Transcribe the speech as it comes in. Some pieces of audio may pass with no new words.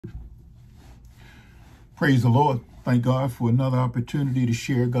Praise the Lord. Thank God for another opportunity to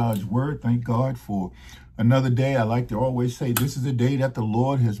share God's word. Thank God for another day. I like to always say, this is a day that the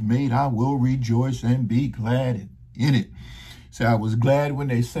Lord has made. I will rejoice and be glad in it. So I was glad when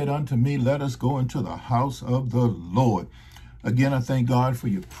they said unto me, let us go into the house of the Lord. Again, I thank God for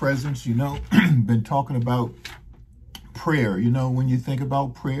your presence. You know, been talking about prayer. You know, when you think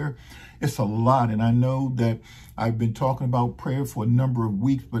about prayer, it's a lot. And I know that I've been talking about prayer for a number of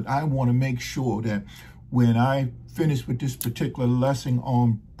weeks, but I want to make sure that when I finish with this particular lesson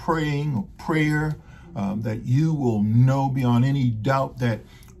on praying or prayer, that you will know beyond any doubt that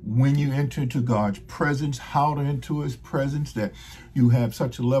when you enter into God's presence, how to enter his presence, that you have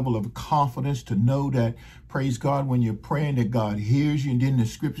such a level of confidence to know that, praise God, when you're praying that God hears you. And then the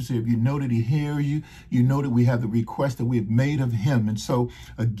scripture says, if you know that he hears you, you know that we have the request that we have made of him. And so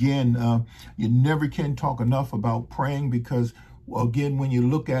again, you never can talk enough about praying because, again, when you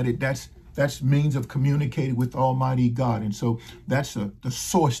look at it, that's means of communicating with Almighty God. And so that's the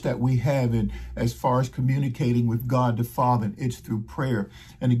source that we have in as far as communicating with God the Father, and it's through prayer.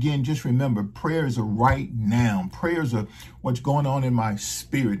 And again, just remember, prayer is a right now. Prayer is what's going on in my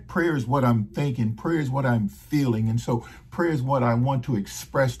spirit. Prayer is what I'm thinking. Prayer is what I'm feeling. And so prayer is what I want to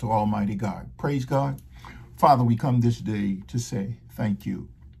express to Almighty God. Praise God. Father, we come this day to say thank you.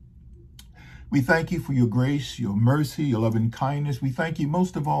 We thank you for your grace, your mercy, your loving kindness. We thank you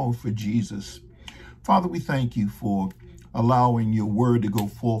most of all for Jesus. Father, we thank you for allowing your word to go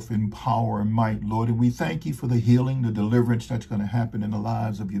forth in power and might, Lord. And we thank you for the healing, the deliverance that's going to happen in the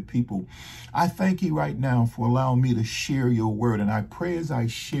lives of your people. I thank you right now for allowing me to share your word. And I pray as I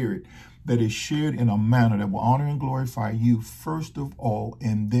share it, that is shared in a manner that will honor and glorify you first of all,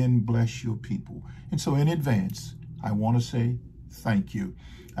 and then bless your people. And so in advance, I want to say thank you.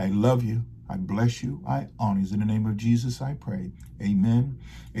 I love you. I bless you. I honor you. In the name of Jesus, I pray. Amen.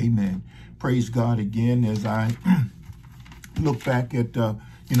 Amen. Praise God again as I look back at,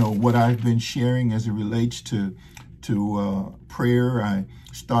 what I've been sharing as it relates to prayer. I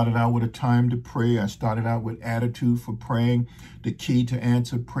started out with a time to pray. I started out with attitude for praying, the key to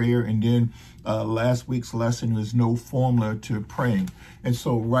answer prayer. And then last week's lesson was no formula to praying. And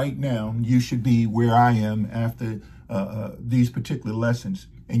so right now, you should be where I am after these particular lessons.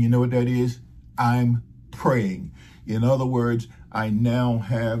 And you know what that is? I'm praying. In other words, I now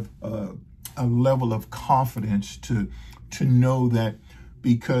have a level of confidence to know that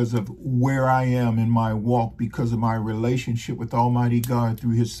because of where I am in my walk, because of my relationship with Almighty God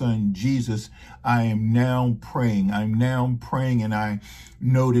through his son, Jesus, I am now praying. I'm now praying, and I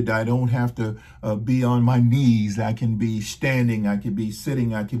know that I don't have to be on my knees. I can be standing. I can be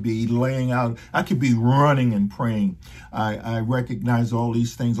sitting. I can be laying out. I could be running and praying. I recognize all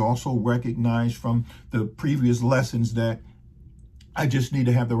these things. Also recognize from the previous lessons that I just need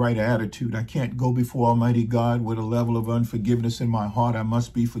to have the right attitude. I can't go before Almighty God with a level of unforgiveness in my heart. I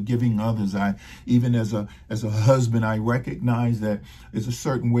must be forgiving others. Even as a husband, I recognize that there's a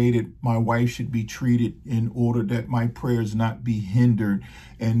certain way that my wife should be treated in order that my prayers not be hindered.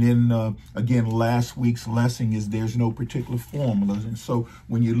 And then again, last week's lesson is there's no particular formulas. And so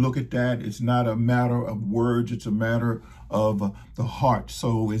when you look at that, it's not a matter of words. It's a matter of the heart.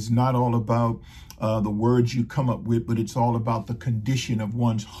 So it's not all about the words you come up with, but it's all about the condition of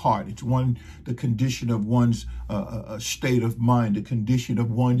one's heart. It's the condition of one's state of mind, the condition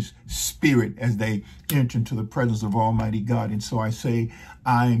of one's spirit as they enter into the presence of Almighty God. And so I say,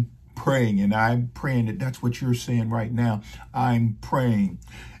 I'm praying, and I'm praying that that's what you're saying right now. I'm praying.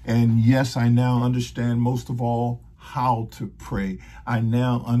 And yes, I now understand most of all how to pray. I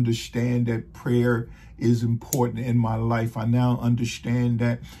now understand that prayer is important in my life. I now understand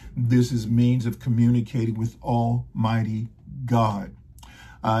that this is means of communicating with Almighty God.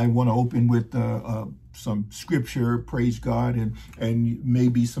 I want to open with some scripture, praise God, and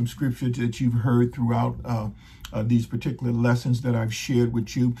maybe some scripture that you've heard throughout these particular lessons that I've shared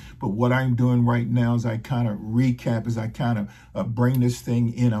with you. But what I'm doing right now is I kind of recap, as I kind of bring this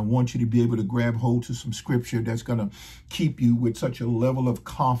thing in. I want you to be able to grab hold to some scripture that's going to keep you with such a level of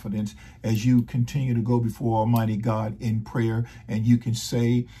confidence as you continue to go before Almighty God in prayer. And you can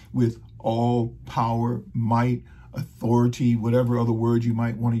say with all power, might, authority, whatever other word you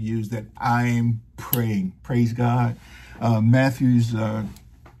might want to use, that I'm praying. Praise God. Matthew's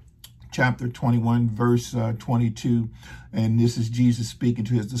chapter 21, verse 22. And this is Jesus speaking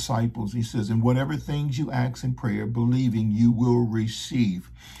to his disciples. He says, and whatever things you ask in prayer, believing, you will receive.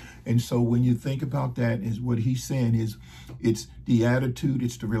 And so when you think about that, is what he's saying is it's the attitude,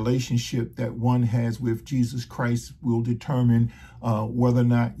 it's the relationship that one has with Jesus Christ will determine whether or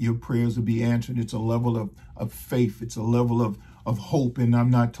not your prayers will be answered. It's a level of faith. It's a level of hope. And I'm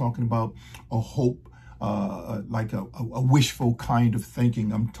not talking about a hope like a wishful kind of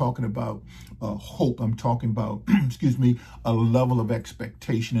thinking. I'm talking about hope. I'm talking about, excuse me, a level of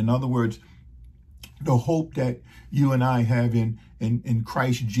expectation. In other words, the hope that you and I have in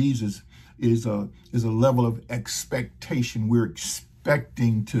Christ Jesus is a level of expectation. We're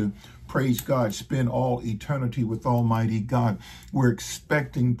expecting to, praise God, spend all eternity with Almighty God. We're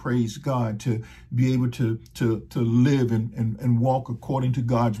expecting, praise God, to be able to live and walk according to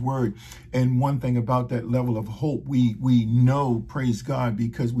God's word. And one thing about that level of hope, we know, praise God,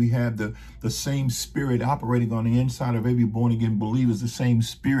 because we have the same spirit operating on the inside of every born again believer, is the same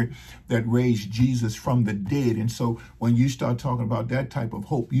spirit that raised Jesus from the dead. And so when you start talking about that type of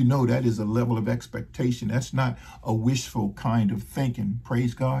hope, you know that is a level of expectation. That's not a wishful kind of thinking.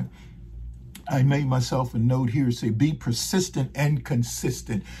 Praise God. I made myself a note here, say, be persistent and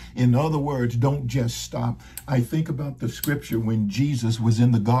consistent. In other words, don't just stop. I think about the scripture when Jesus was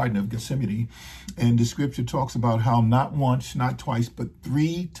in the Garden of Gethsemane, and the scripture talks about how not once, not twice, but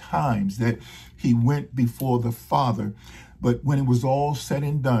 3 times that he went before the Father. But when it was all said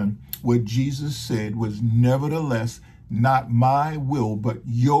and done, what Jesus said was, nevertheless, not my will, but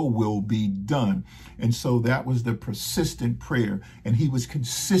your will be done. And so that was the persistent prayer. And he was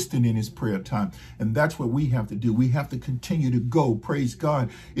consistent in his prayer time. And that's what we have to do. We have to continue to go. Praise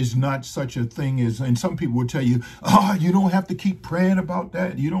God. Is not such a thing as, and some people will tell you, you don't have to keep praying about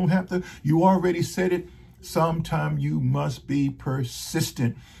that. You don't have to, you already said it. Sometime you must be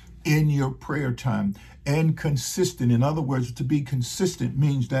persistent in your prayer time and consistent. In other words, to be consistent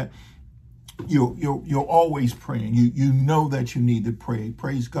means that you're always praying. You know that you need to pray.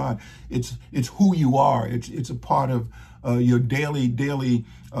 Praise God. It's who you are. It's a part of your daily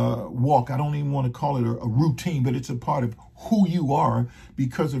walk. I don't even want to call it a routine, but it's a part of who you are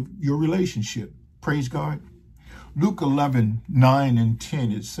because of your relationship. Praise God. Luke 11:9 and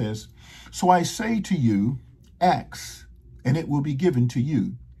 10, it says, so I say to you, ask, and it will be given to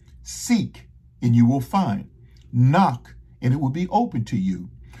you. Seek, and you will find. Knock, and it will be open to you.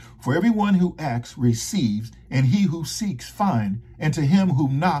 For everyone who asks receives, and he who seeks finds, and to him who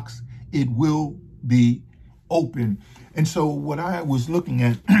knocks it will be open. And so what I was looking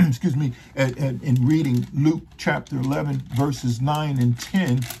at, excuse me, in reading Luke chapter 11, verses 9 and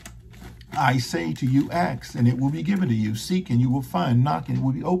 10, I say to you, ask, and it will be given to you. Seek, and you will find. Knock, and it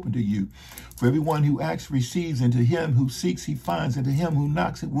will be open to you. For everyone who asks receives, and to him who seeks he finds, and to him who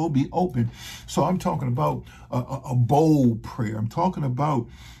knocks it will be open. So I'm talking about a bold prayer. I'm talking about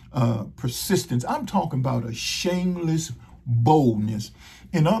persistence. I'm talking about a shameless boldness.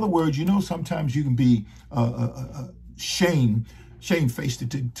 In other words, you know, sometimes you can be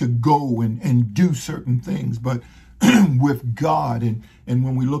shamefaced to go and do certain things, but with God and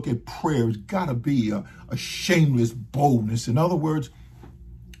when we look at prayer, it's got to be a shameless boldness. In other words,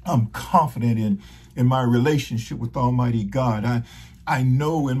 I'm confident in my relationship with Almighty God. I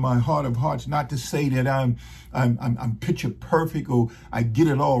know in my heart of hearts, not to say that I'm picture perfect or I get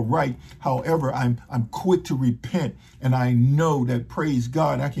it all right. However, I'm quick to repent, and I know that, praise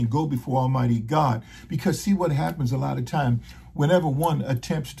God, I can go before Almighty God. Because see what happens a lot of time, whenever one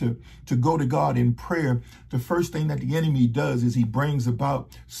attempts to go to God in prayer, the first thing that the enemy does is he brings about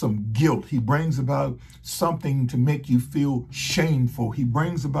some guilt. He brings about something to make you feel shameful. He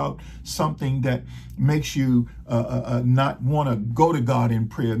brings about something that makes you not want to go to God in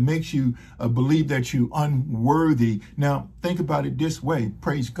prayer, makes you believe that you're unworthy. Now, think about it this way.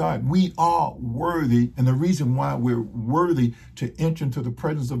 Praise God. We are worthy. And the reason why we're worthy to enter into the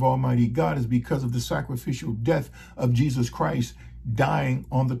presence of Almighty God is because of the sacrificial death of Jesus Christ, dying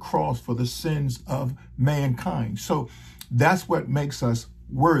on the cross for the sins of mankind. So that's what makes us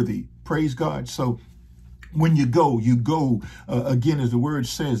worthy. Praise God. So when you go again, as the word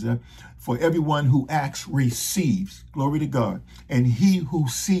says, for everyone who asks receives. Glory to God. And he who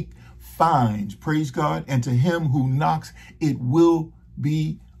seeks finds. Praise God. And to him who knocks, it will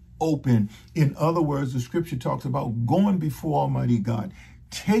be open. In other words, the scripture talks about going before Almighty God.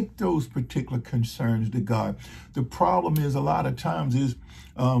 Take those particular concerns to God. The problem is a lot of times is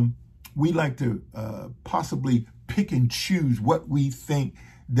we like to possibly pick and choose what we think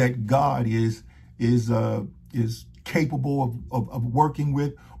that God is capable of working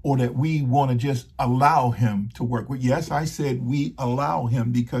with, or that we want to just allow him to work with. Yes, I said we allow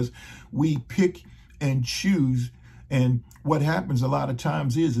him because we pick and choose. And what happens a lot of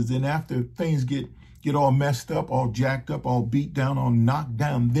times is then after things get all messed up, all jacked up, all beat down, all knocked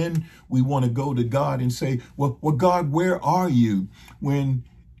down, then we want to go to God and say, well, God, where are you? When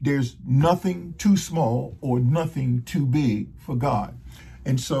there's nothing too small or nothing too big for God.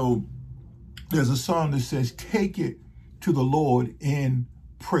 And so there's a song that says, take it to the Lord in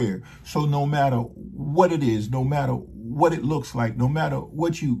prayer. So no matter what it is, no matter what it looks like, no matter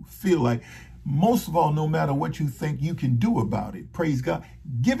what you feel like, most of all, no matter what you think you can do about it, praise God,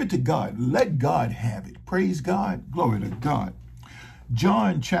 give it to God. Let God have it. Praise God. Glory to God.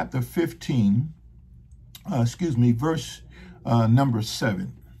 John chapter 15, verse number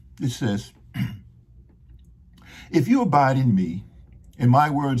 7. It says, if you abide in me, and my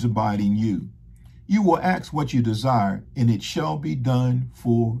words abide in you, you will ask what you desire, and it shall be done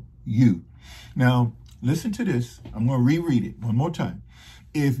for you. Now, listen to this. I'm going to reread it one more time.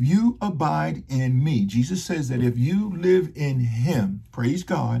 If you abide in me, Jesus says that if you live in him, praise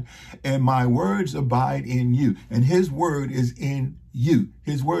God, and my words abide in you, and his word is in you.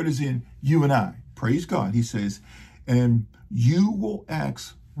 His word is in you and I. Praise God. He says, and you will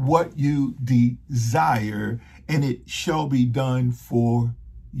ask what you desire, and it shall be done for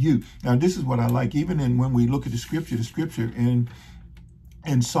you. Now, this is what I like. Even when we look at the scripture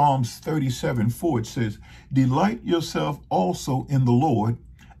in Psalms 37:4, it says, delight yourself also in the Lord,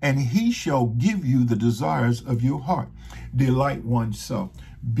 and he shall give you the desires of your heart. Delight oneself,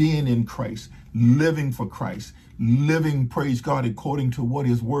 being in Christ, living for Christ, living, praise God, according to what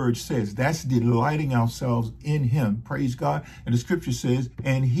his word says. That's delighting ourselves in him, praise God. And the scripture says,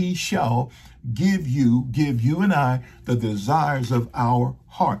 and he shall give you and I the desires of our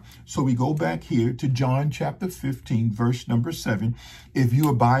heart. So we go back here to John chapter 15, verse number 7. If you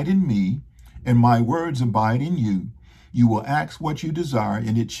abide in me and my words abide in you, you will ask what you desire,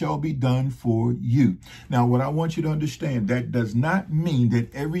 and it shall be done for you. Now, what I want you to understand, that does not mean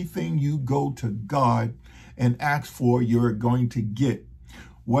that everything you go to God and ask for, you're going to get.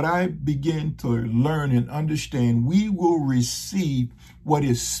 What I begin to learn and understand, we will receive what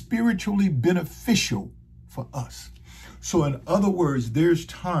is spiritually beneficial for us. So in other words, there's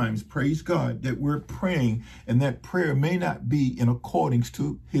times, praise God, that we're praying and that prayer may not be in accordance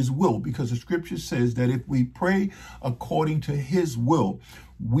to his will, because the scripture says that if we pray according to his will,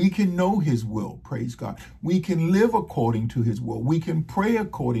 we can know his will, praise God. We can live according to his will. We can pray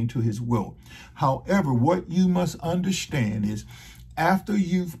according to his will. However, what you must understand is after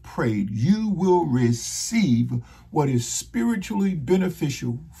you've prayed, you will receive what is spiritually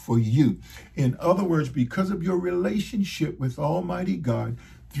beneficial for you. In other words, because of your relationship with Almighty God,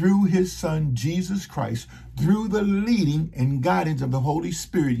 through his son, Jesus Christ, through the leading and guidance of the Holy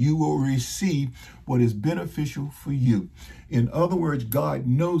Spirit, you will receive what is beneficial for you. In other words, God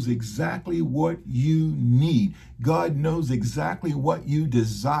knows exactly what you need. God knows exactly what you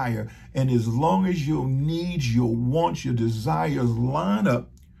desire. And as long as your needs, your wants, your desires line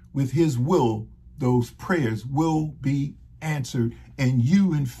up with his will, those prayers will be answered. And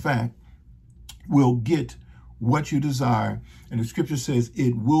you, in fact, will get what you desire. And the scripture says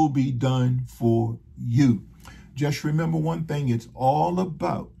it will be done for you. Just remember one thing, it's all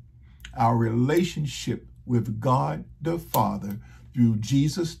about our relationship with God the Father through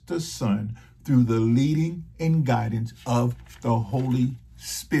Jesus the Son, through the leading and guidance of the Holy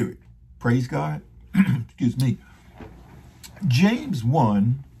Spirit. Praise God. Excuse me. James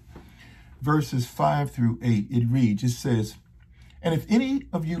 1, verses 5 through 8, it reads, it says, and if any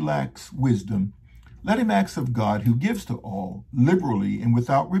of you lacks wisdom, let him ask of God, who gives to all liberally and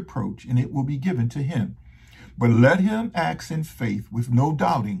without reproach, and it will be given to him. But let him ask in faith with no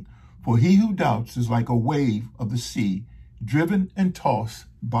doubting, for he who doubts is like a wave of the sea, driven and tossed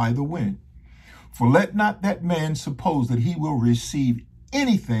by the wind. For let not that man suppose that he will receive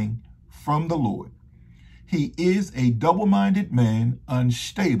anything from the Lord. He is a double-minded man,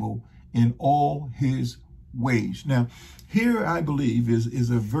 unstable in all his ways. Now, here I believe is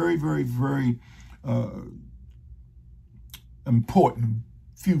a very, very, very important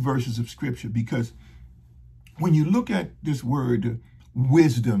few verses of scripture, because when you look at this word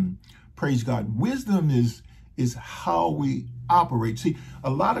wisdom, praise God, wisdom is how we operate. See, a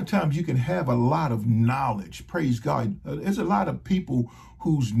lot of times you can have a lot of knowledge, praise God. There's a lot of people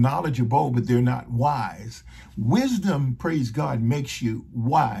who's knowledgeable, but they're not wise. Wisdom, praise God, makes you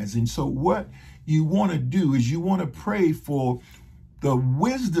wise. And so what you want to do is you want to pray for the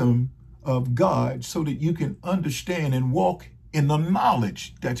wisdom of God so that you can understand and walk in the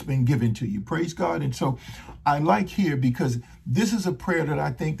knowledge that's been given to you. Praise God. And so I like here, because this is a prayer that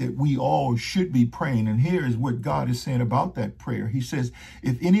I think that we all should be praying. And here is what God is saying about that prayer. He says,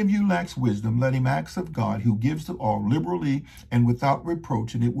 if any of you lacks wisdom, let him ask of God, who gives to all liberally and without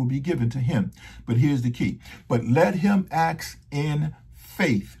reproach, and it will be given to him. But here's the key. But let him ask in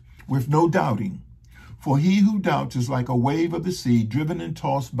faith with no doubting. For he who doubts is like a wave of the sea, driven and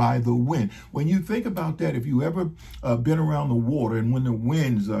tossed by the wind. When you think about that, if you ever been around the water, and when the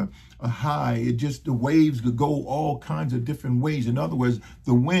winds are high, the waves could go all kinds of different ways. In other words,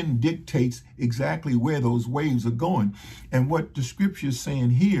 the wind dictates exactly where those waves are going. And what the scripture is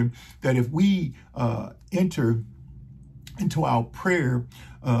saying here, that if we enter into our prayer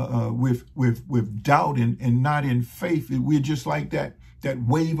with doubt and not in faith, we're just like that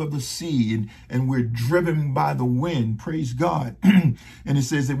wave of the sea, and we're driven by the wind. Praise God. And it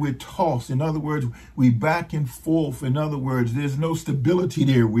says that we're tossed. In other words, we back and forth. In other words, there's no stability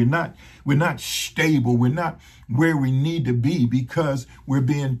there. We're not stable. We're not where we need to be, because we're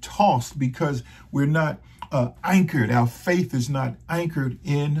being tossed, because we're not anchored. Our faith is not anchored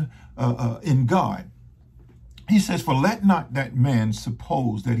in God. He says, for let not that man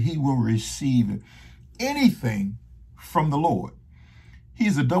suppose that he will receive anything from the Lord. He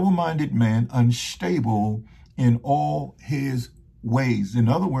is a double-minded man, unstable in all his ways. In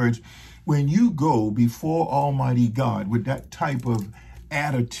other words, when you go before Almighty God with that type of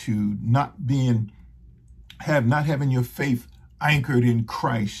attitude, not having your faith anchored in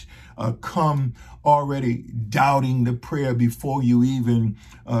Christ, come already doubting the prayer before you even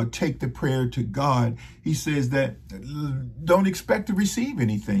take the prayer to God. He says that don't expect to receive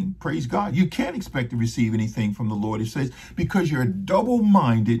anything. Praise God. You can't expect to receive anything from the Lord. He says, because you're a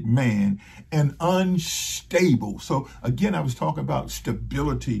double-minded man and unstable. So again, I was talking about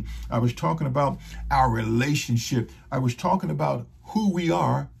stability. I was talking about our relationship. I was talking about who we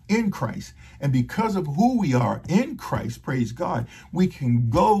are in Christ. And because of who we are in Christ, praise God, we can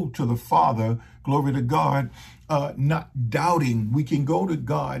go to the Father, glory to God, not doubting. We can go to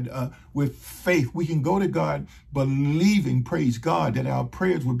God with faith. We can go to God believing, praise God, that our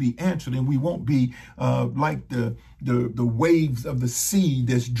prayers will be answered, and we won't be like the waves of the sea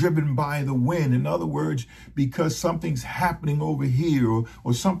that's driven by the wind. In other words, because something's happening over here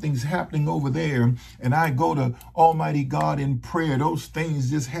or something's happening over there, and I go to Almighty God in prayer, those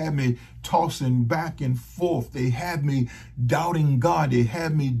things just have me tossing back and forth. They have me doubting God. They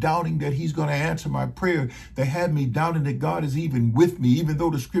have me doubting that he's going to answer my prayer. They have me doubting that God is even with me, even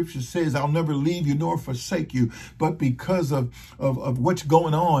though the scripture says I'll never leave you nor forsake you. But because of what's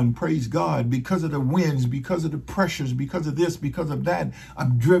going on, praise God, because of the winds, because of the pressures, because of this, because of that,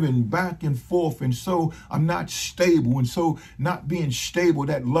 I'm driven back and forth. And so I'm not stable. And so not being stable,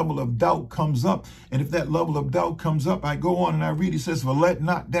 that level of doubt comes up. And if that level of doubt comes up, I go on and I read, it says, for let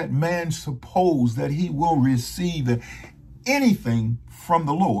not that man suppose that he will receive anything from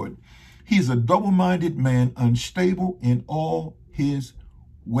the Lord. He's a double-minded man, unstable in all his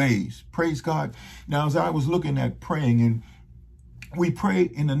ways. Praise God. Now, as I was looking at praying, and we pray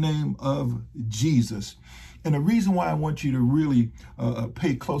in the name of Jesus. And the reason why I want you to really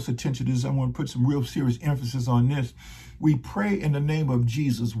pay close attention to this, I want to put some real serious emphasis on this. We pray in the name of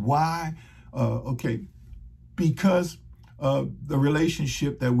Jesus. Why? Because the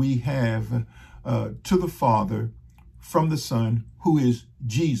relationship that we have to the Father from the Son, who is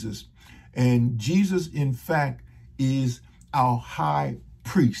Jesus. And Jesus, in fact, is our high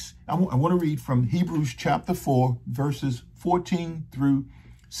priest. I want to read from Hebrews chapter 4, verses 14 through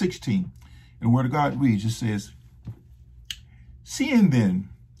 16. And the Word of God reads, it says, seeing then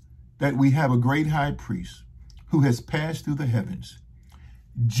that we have a great high priest who has passed through the heavens,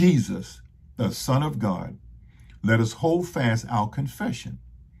 Jesus, the Son of God, let us hold fast our confession.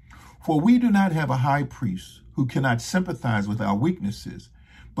 For we do not have a high priest who cannot sympathize with our weaknesses,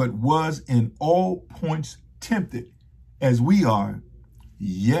 but was in all points tempted as we are,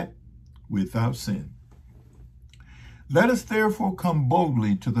 yet without sin. Let us therefore come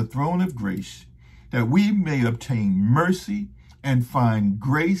boldly to the throne of grace, that we may obtain mercy and find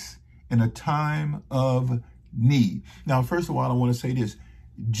grace in a time of need. Now, first of all, I want to say this.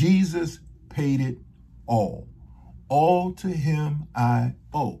 Jesus paid it all. All to him I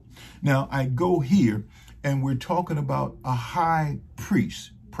owe. Now, I go here, and we're talking about a high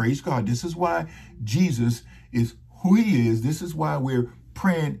priest. Praise God. This is why Jesus is who he is. This is why we're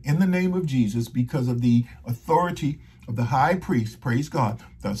praying in the name of Jesus, because of the authority of the high priest. Praise God,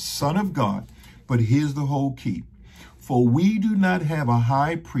 the Son of God. But here's the whole key. For we do not have a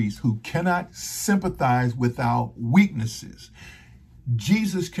high priest who cannot sympathize with our weaknesses.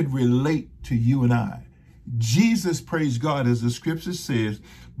 Jesus could relate to you and I. Jesus, praise God, as the scripture says,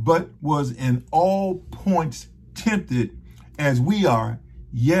 but was in all points tempted as we are,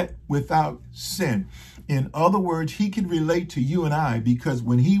 yet without sin. In other words, he can relate to you and I, because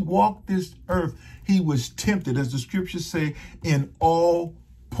when he walked this earth, he was tempted, as the scriptures say, in all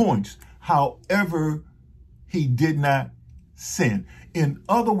points. However, he did not sin. In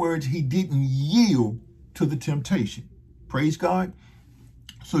other words, he didn't yield to the temptation. Praise God.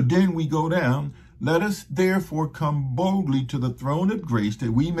 So then we go down. Let us therefore come boldly to the throne of grace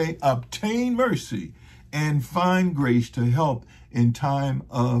that we may obtain mercy and find grace to help in time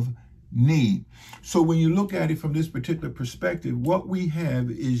of need. So when you look at it from this particular perspective, what we have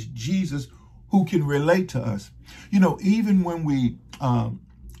is Jesus who can relate to us. You know, even when we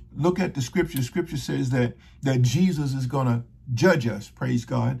look at the scripture says that Jesus is going to judge us. Praise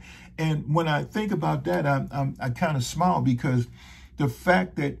God. And when I think about that, I kind of smile, because the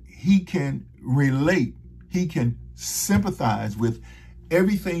fact that he can relate, he can sympathize with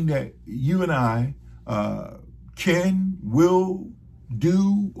everything that you and I can, will,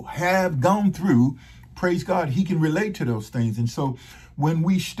 do, have gone through. Praise God. He can relate to those things. And so when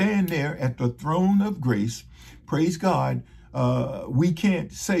we stand there at the throne of grace, praise God, we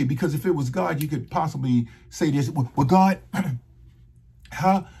can't say, because if it was God, you could possibly say this, well, God,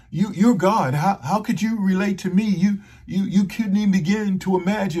 how you're God. How could you relate to me? You couldn't even begin to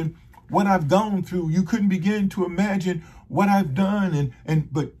imagine what I've gone through. You couldn't begin to imagine what I've done.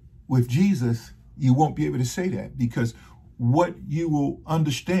 But with Jesus, you won't be able to say that, because what you will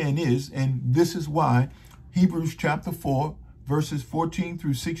understand is, and this is why Hebrews chapter 4, verses 14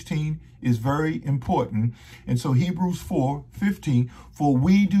 through 16 is very important. And so Hebrews 4:15, for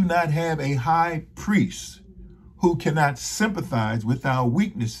we do not have a high priest who cannot sympathize with our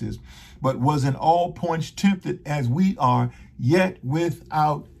weaknesses, but was in all points tempted as we are, yet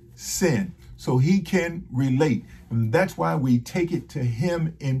without sin. So he can relate. And that's why we take it to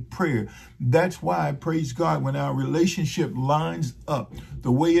him in prayer. That's why, praise God, when our relationship lines up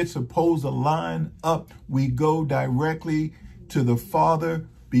the way it's supposed to line up, we go directly to the Father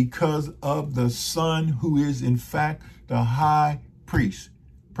because of the Son, who is in fact the high priest.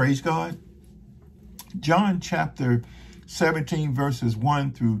 Praise God. John chapter 17, verses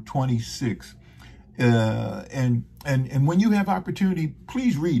 1 through 26. And when you have opportunity,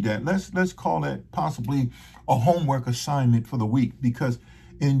 please read that. Let's call that possibly a homework assignment for the week, because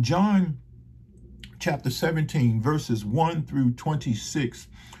in John chapter 17, verses 1 through 26,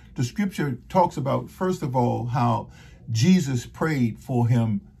 the scripture talks about, first of all, how Jesus prayed for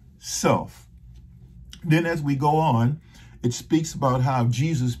himself. Then as we go on, it speaks about how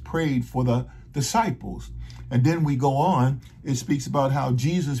Jesus prayed for the disciples. And then we go on, it speaks about how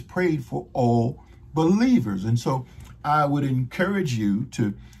Jesus prayed for all believers. And so I would encourage you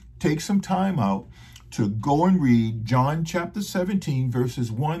to take some time out to go and read John chapter 17,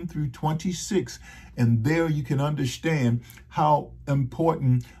 verses 1 through 26. And there you can understand how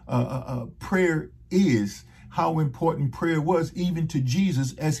important prayer is, how important prayer was even to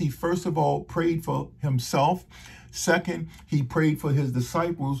Jesus, as he first of all prayed for himself. Second, he prayed for his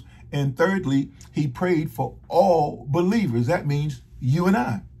disciples. And thirdly, he prayed for all believers. That means you and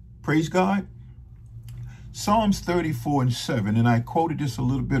I. Praise God. Psalms 34:7, and I quoted this a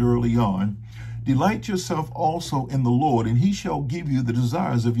little bit early on. Delight yourself also in the Lord, and he shall give you the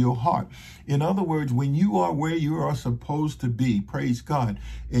desires of your heart. In other words, when you are where you are supposed to be, praise God,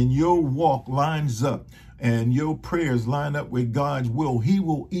 and your walk lines up and your prayers line up with God's will, he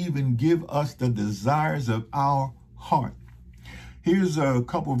will even give us the desires of our heart. Here's a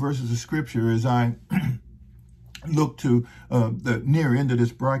couple of verses of scripture as I look to the near end of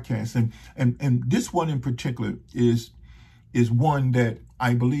this broadcast. And this one in particular is one that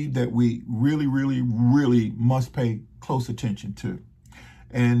I believe that we really must pay close attention to.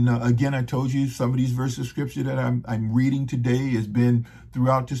 And again, I told you some of these verses of scripture that I'm reading today has been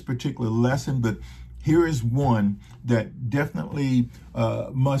throughout this particular lesson, but here is one that definitely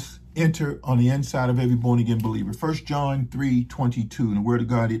must enter on the inside of every born-again believer. 1 John 3:22, in the word of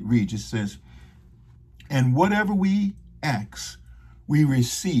God, it reads, it says, and whatever we ask, we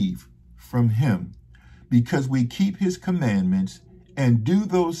receive from him, because we keep his commandments and do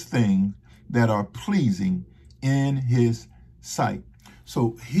those things that are pleasing in his sight.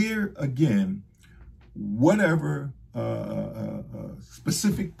 So here again, whatever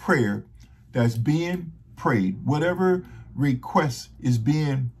specific prayer that's being prayed, whatever request is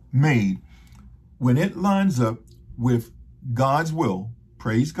being made, when it lines up with God's will,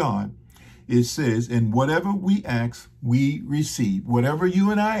 praise God, it says, and whatever we ask, we receive. Whatever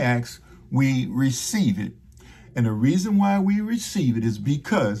you and I ask, we receive it. And the reason why we receive it is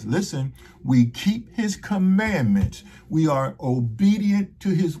because, listen, we keep his commandments. We are obedient to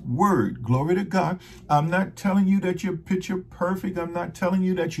his word. Glory to God. I'm not telling you that you're picture perfect. I'm not telling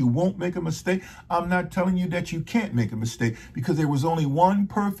you that you won't make a mistake. I'm not telling you that you can't make a mistake, because there was only one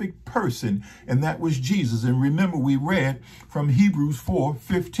perfect person, and that was Jesus. And remember, we read from Hebrews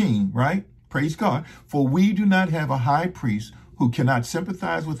 4:15, right? Praise God. For we do not have a high priest who cannot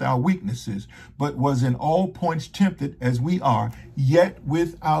sympathize with our weaknesses, but was in all points tempted as we are, yet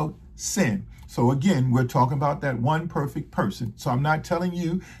without sin. So again, we're talking about that one perfect person. So I'm not telling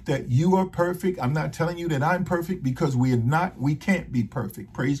you that you are perfect. I'm not telling you that I'm perfect, because we are not, we can't be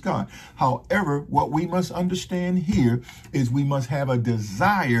perfect. Praise God. However, what we must understand here is we must have a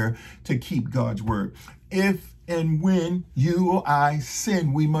desire to keep God's word. If and when you or I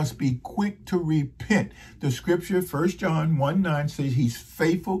sin, we must be quick to repent. The scripture, 1 John 1:9, says he's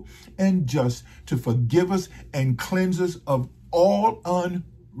faithful and just to forgive us and cleanse us of all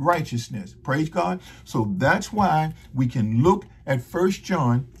unrighteousness. Praise God. So that's why we can look at 1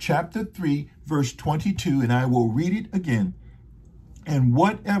 John chapter 3, verse 22, and I will read it again. And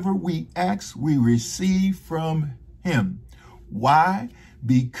whatever we ask, we receive from him. Why?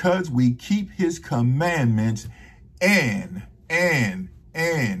 Because we keep his commandments and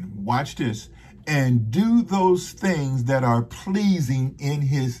watch this, and do those things that are pleasing in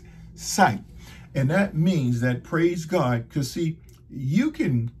his sight. And that means that, praise God, because see, you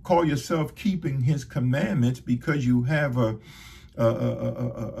can call yourself keeping his commandments because you have a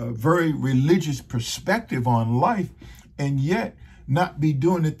very religious perspective on life, and yet not be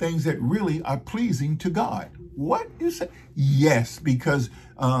doing the things that really are pleasing to God. What you say? Yes, because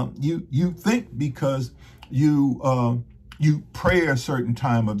you think because you pray a certain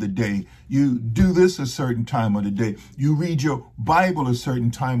time of the day, you do this a certain time of the day, you read your Bible a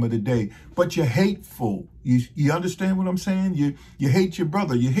certain time of the day, but you're hateful. You understand what I'm saying? You hate your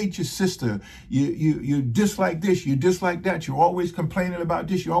brother, you hate your sister, you dislike this, you dislike that, you're always complaining about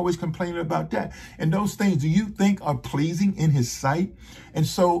this, you're always complaining about that. And those things, do you think are pleasing in his sight? And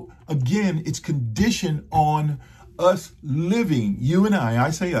so again, it's conditioned on us living, you and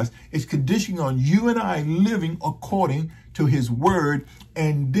I say us, it's conditioned on you and I living according to his word,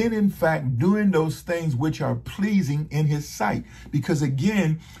 and then in fact doing those things which are pleasing in his sight. Because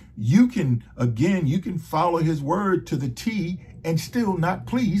again, you can follow his word to the T and still not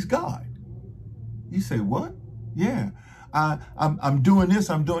please God. You say, what? Yeah, I'm doing this,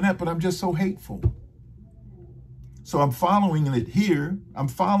 I'm doing that, but I'm just so hateful. So I'm following it here, I'm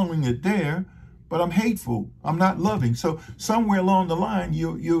following it there, but I'm hateful, I'm not loving. So somewhere along the line,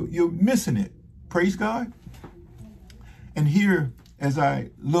 you're missing it. Praise God. And here, as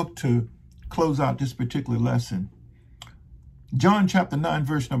I look to close out this particular lesson, John chapter 9,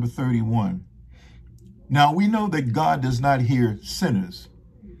 verse number 31. Now we know that God does not hear sinners,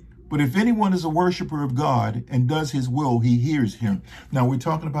 but if anyone is a worshiper of God and does his will, he hears him. Now we're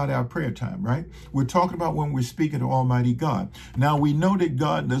talking about our prayer time, right? We're talking about when we're speaking to Almighty God. Now we know that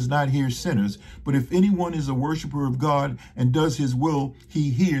God does not hear sinners, but if anyone is a worshiper of God and does his will, he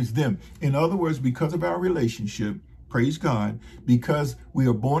hears them. In other words, because of our relationship, praise God, because we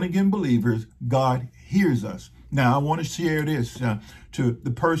are born again believers, God hears us. Now, I want to share this to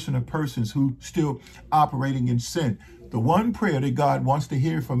the person or persons who still operating in sin. The one prayer that God wants to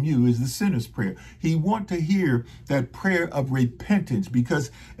hear from you is the sinner's prayer. He wants to hear that prayer of repentance,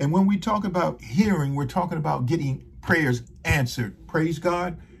 because, and when we talk about hearing, we're talking about getting prayers answered. Praise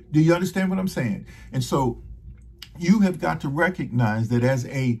God. Do you understand what I'm saying? And so you have got to recognize that as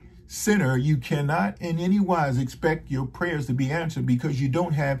a sinner, you cannot in any wise expect your prayers to be answered, because you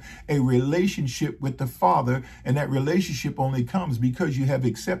don't have a relationship with the Father. And that relationship only comes because you have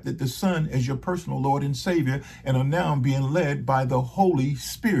accepted the Son as your personal Lord and Savior and are now being led by the Holy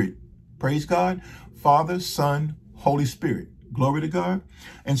Spirit. Praise God. Father, Son, Holy Spirit. Glory to God.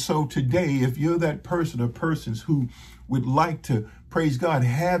 And so today, if you're that person or persons who would like to, praise God,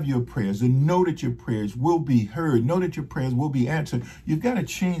 have your prayers and know that your prayers will be heard, know that your prayers will be answered, you've got to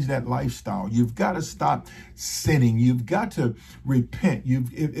change that lifestyle. You've got to stop sinning. You've got to repent.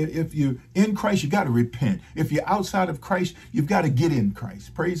 If you're in Christ, you've got to repent. If you're outside of Christ, you've got to get in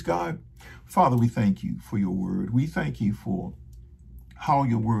Christ. Praise God. Father, we thank you for your word. We thank you for how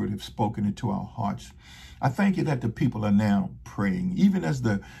your word has spoken into our hearts. I thank you that the people are now praying, even as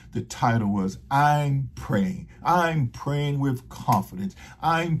the title was, I'm praying. I'm praying with confidence.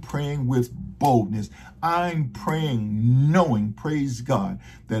 I'm praying with boldness. I'm praying knowing, praise God,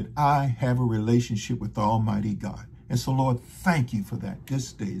 that I have a relationship with Almighty God. And so, Lord, thank you for that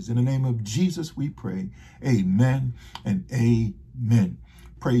this day. In the name of Jesus, we pray. Amen and amen.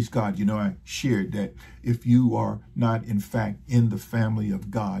 Praise God. You know, I shared that if you are not, in fact, in the family of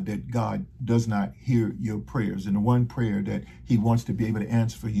God, that God does not hear your prayers. And the one prayer that he wants to be able to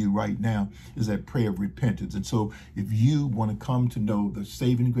answer for you right now is that prayer of repentance. And so if you want to come to know the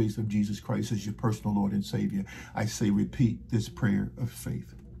saving grace of Jesus Christ as your personal Lord and Savior, I say repeat this prayer of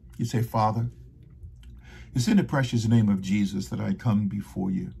faith. You say, Father, it's in the precious name of Jesus that I come before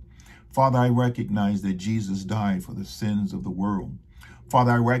you. Father, I recognize that Jesus died for the sins of the world.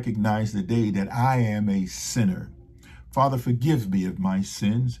 Father, I recognize today that I am a sinner. Father, forgive me of my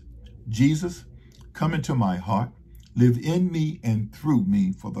sins. Jesus, come into my heart, live in me and through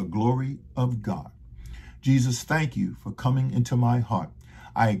me for the glory of God. Jesus, thank you for coming into my heart.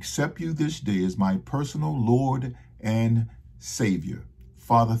 I accept you this day as my personal Lord and Savior.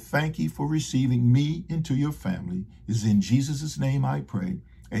 Father, thank you for receiving me into your family. It's in Jesus' name I pray.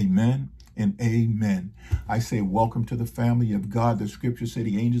 Amen and amen. I say welcome to the family of God. The scripture said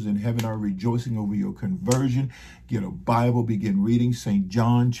the angels in heaven are rejoicing over your conversion. Get a Bible, begin reading St.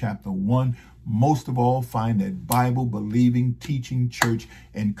 John chapter 1. Most of all, find that Bible-believing, teaching church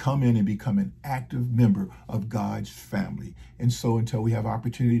and come in and become an active member of God's family. And so until we have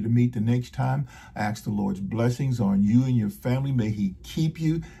opportunity to meet the next time, I ask the Lord's blessings on you and your family. May he keep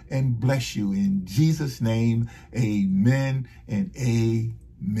you and bless you. In Jesus' name, amen and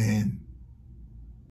amen.